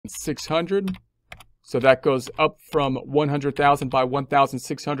1,600. So that goes up from 100,000 by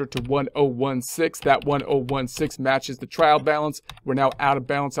 1,600 to 1,016. That 1,016 matches the trial balance. We're now out of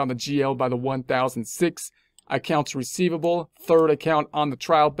balance on the GL by the 1,006. Accounts receivable, third account on the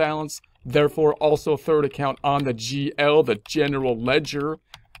trial balance. Therefore, also third account on the GL, the general ledger.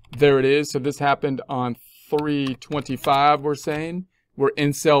 There it is. So this happened on 3/25, we're saying. We're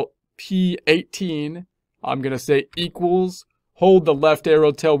in cell P18. I'm going to say equals. Hold the left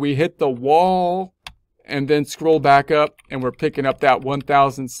arrow till we hit the wall. And then scroll back up. And we're picking up that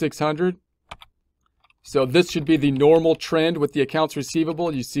 1,600. So this should be the normal trend with the accounts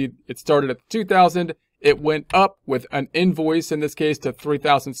receivable. You see it started at 2,000. It went up with an invoice, in this case, to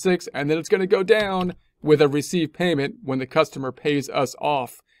 3,006. And then it's going to go down with a received payment when the customer pays us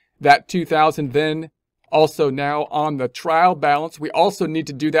off. That 2,000 then also now on the trial balance. We also need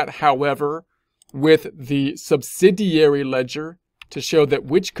to do that, however, with the subsidiary ledger to show that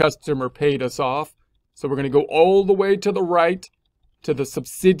which customer paid us off. So we're going to go all the way to the right to the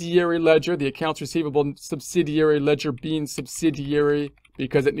subsidiary ledger, the accounts receivable subsidiary ledger being subsidiary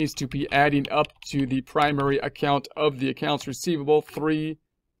because it needs to be adding up to the primary account of the accounts receivable,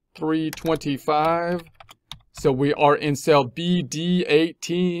 3/3/25. So we are in cell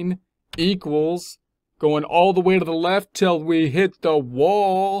BD18 equals, going all the way to the left till we hit the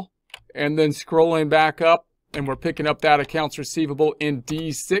wall, and then scrolling back up, and we're picking up that accounts receivable in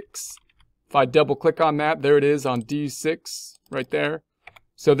D6. If I double click on that, there it is on D6 right there.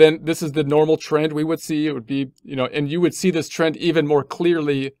 So then this is the normal trend we would see. It would be, and you would see this trend even more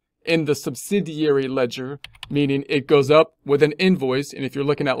clearly in the subsidiary ledger, meaning it goes up with an invoice. And if you're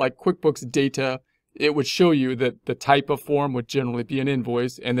looking at like QuickBooks data, it would show you that the type of form would generally be an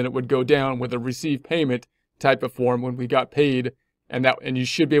invoice, and then it would go down with a received payment type of form when we got paid. And you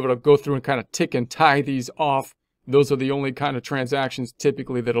should be able to go through and kind of tick and tie these off. Those are the only kind of transactions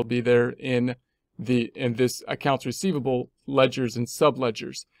typically that'll be there in this accounts receivable ledgers and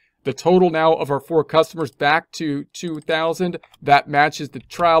subledgers. The total now of our 4 customers back to 2,000. That matches the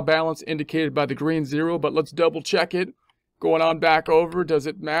trial balance indicated by the green 0, but let's double check it. Going on back over, does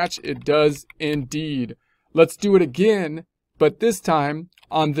it match? It does indeed. Let's do it again, but this time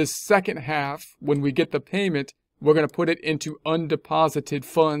on this second half, when we get the payment, we're going to put it into undeposited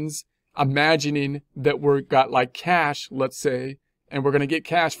funds, imagining that we've got like cash, let's say, and we're going to get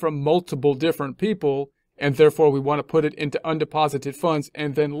cash from multiple different people, and therefore we want to put it into undeposited funds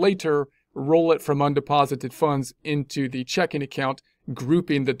and then later roll it from undeposited funds into the checking account,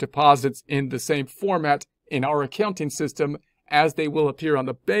 grouping the deposits in the same format in our accounting system as they will appear on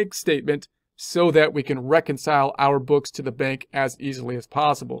the bank statement so that we can reconcile our books to the bank as easily as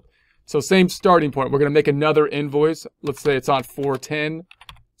possible. So same starting point. We're going to make another invoice. Let's say it's on 410.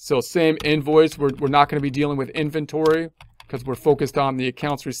 So same invoice. We're not going to be dealing with inventory because we're focused on the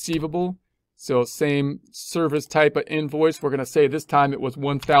accounts receivable. So same service type of invoice. We're going to say this time it was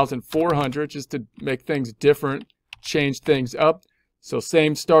 1,400 just to make things different, change things up. So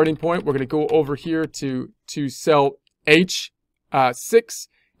same starting point. We're going to go over here to cell H6.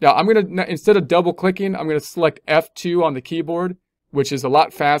 Now I'm going to, instead of double clicking, I'm going to select F2 on the keyboard, which is a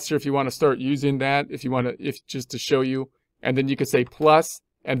lot faster if you want to start using that, just to show you. And then you can say plus.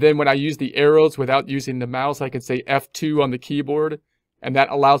 And then when I use the arrows without using the mouse, I can say F2 on the keyboard. And that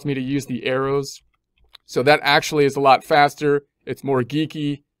allows me to use the arrows. So that actually is a lot faster. It's more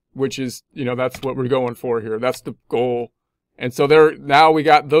geeky, which is, that's what we're going for here. That's the goal. And so now we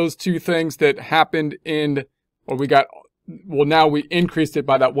got those two things that happened now we increased it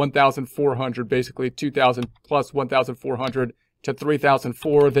by that 1,400, basically 2,000 plus 1,400 to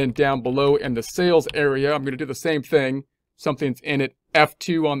 3,004. Then down below in the sales area, I'm going to do the same thing. Something's in it,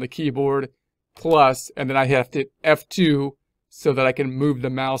 F2 on the keyboard, plus, and then I have to hit F2 so that I can move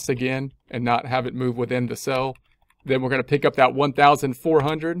the mouse again and not have it move within the cell. Then we're going to pick up that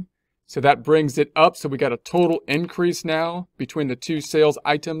 1,400. So that brings it up. So we got a total increase now between the two sales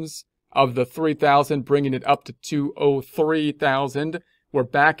items of the 3,000, bringing it up to 203,000. We're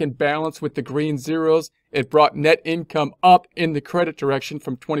back in balance with the green zeros. It brought net income up in the credit direction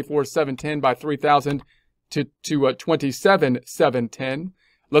from 24,710 by 3,000 to 27,710.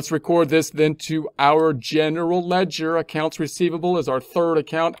 Let's record this then to our general ledger. Accounts receivable is our third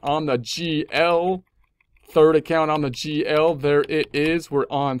account on the GL. Third account on the GL. There it is. We're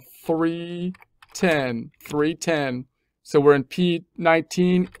on 310. So we're in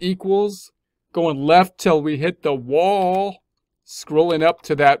P19 equals, going left till we hit the wall, scrolling up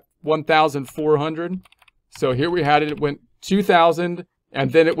to that 1,400. So here we had it. It went 2,000,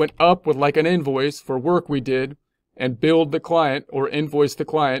 and then it went up with like an invoice for work we did and billed the client or invoiced the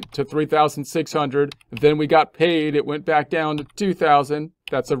client to 3,600. Then we got paid. It went back down to 2,000.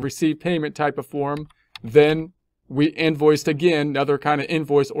 That's a receive payment type of form. Then we invoiced again, another kind of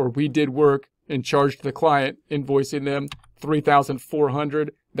invoice, or we did work and charged the client, invoicing them $3,400.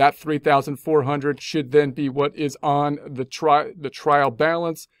 That $3,400 should then be what is on the trial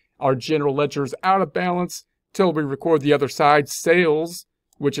balance. Our general ledger is out of balance till we record the other side, sales,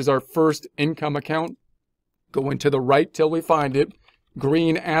 which is our first income account. Going to the right till we find it.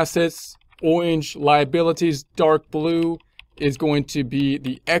 Green assets, orange liabilities, dark blue is going to be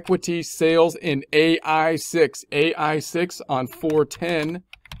the equity sales in AI6. AI6 on 410.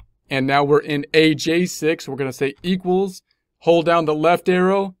 And now we're in AJ6. We're going to say equals. Hold down the left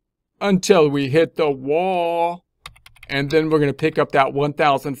arrow until we hit the wall. And then we're going to pick up that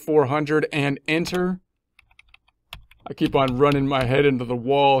 1,400 and enter. I keep on running my head into the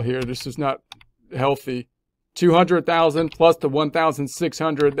wall here. This is not healthy. 200,000 plus the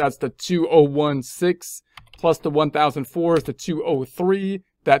 1,600, that's the 2,016, plus the 1,004 is the 203.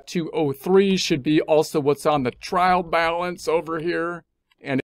 That 203 should be also what's on the trial balance over here.